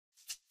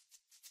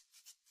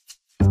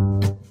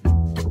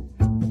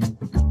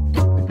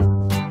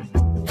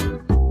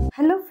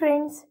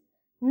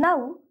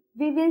Now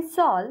we will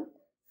solve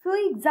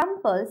few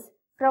examples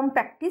from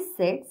practice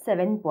set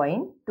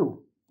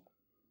 7.2.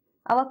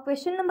 Our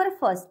question number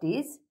first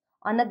is,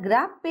 on a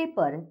graph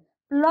paper,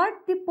 plot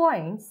the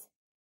points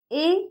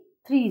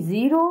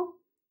A30,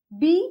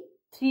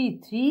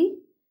 B33,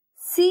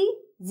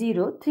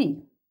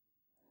 C03.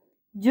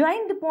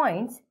 Join the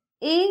points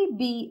A,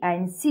 B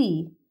and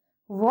C.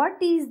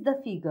 What is the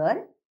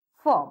figure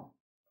form?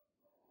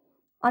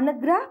 On a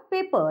graph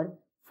paper,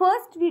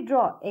 first we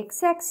draw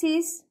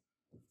x-axis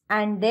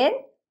and then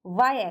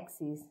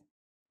y-axis.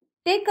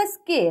 Take a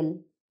scale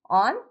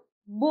on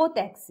both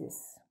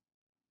axes.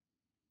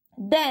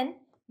 Then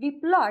we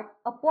plot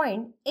a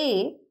point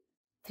A,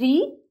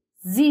 3,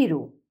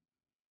 0.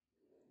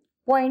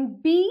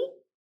 Point B,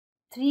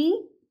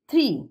 3,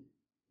 3.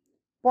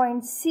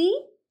 Point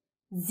C,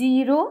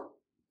 0,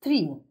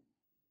 3.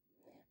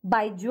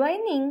 By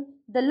joining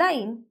the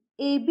line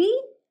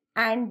AB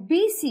and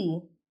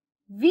BC,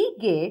 we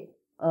get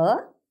a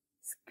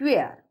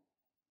square.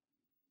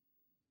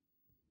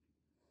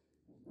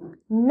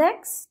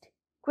 Next,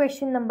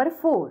 question number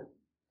 4.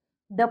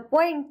 The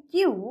point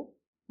Q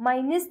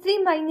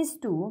 -3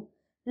 -2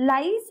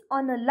 lies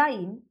on a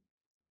line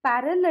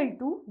parallel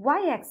to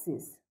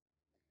y-axis.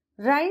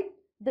 Write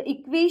the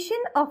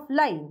equation of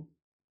line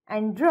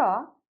and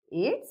draw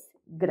its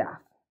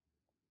graph.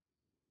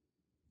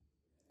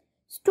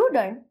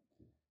 Student,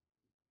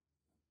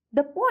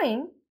 the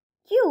point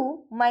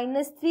Q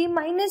 -3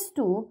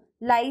 -2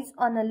 lies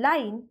on a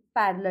line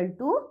parallel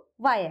to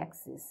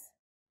y-axis.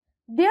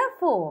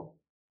 Therefore,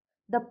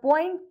 the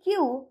point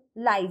Q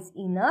lies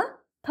in a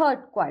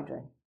third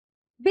quadrant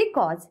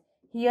because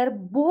here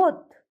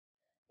both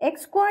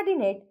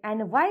x-coordinate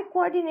and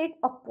y-coordinate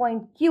of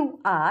point Q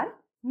are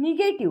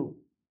negative.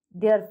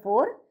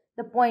 Therefore,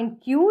 the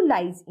point Q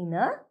lies in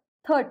a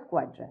third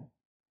quadrant.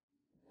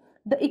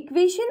 The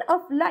equation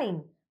of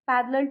line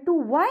parallel to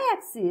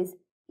y-axis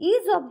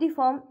is of the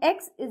form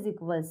x is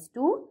equals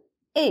to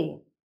a.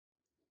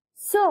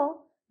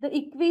 So, the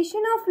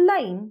equation of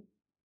line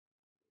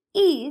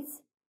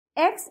is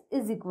x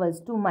is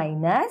equals to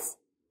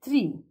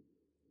 -3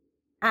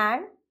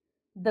 and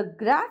the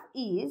graph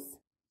is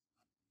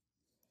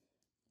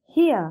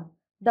here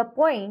the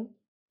point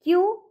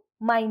Q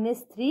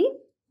 -3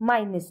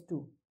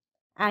 -2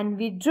 and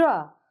we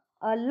draw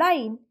a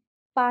line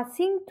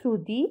passing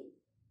through the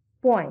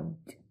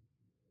point.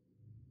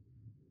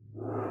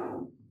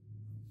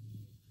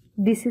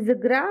 This is a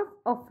graph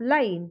of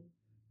line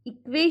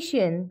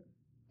equation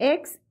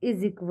x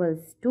is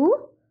equals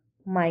to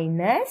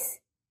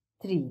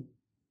 -3.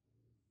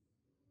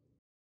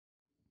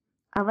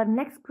 Our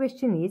next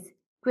question is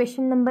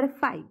question number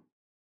 5.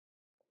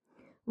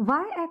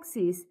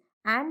 Y-axis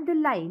and the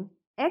line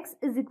x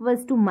is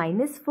equals to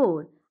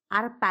 -4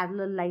 are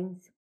parallel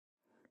lines.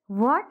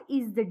 What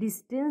is the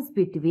distance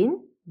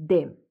between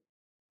them?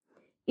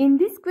 In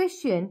this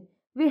question,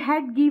 we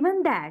had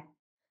given that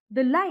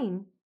the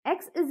line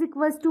x is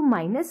equals to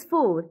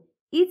 -4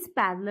 is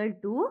parallel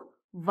to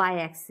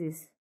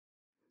y-axis.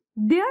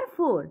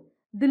 Therefore,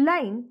 the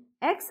line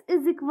x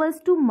is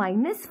equals to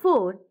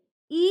 -4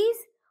 is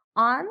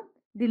on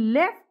the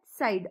left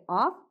side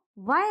of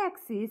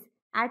y-axis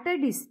at a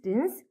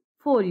distance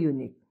 4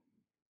 units.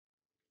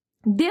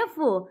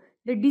 Therefore,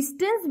 the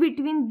distance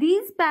between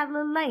these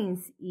parallel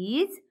lines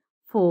is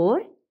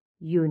 4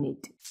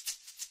 units.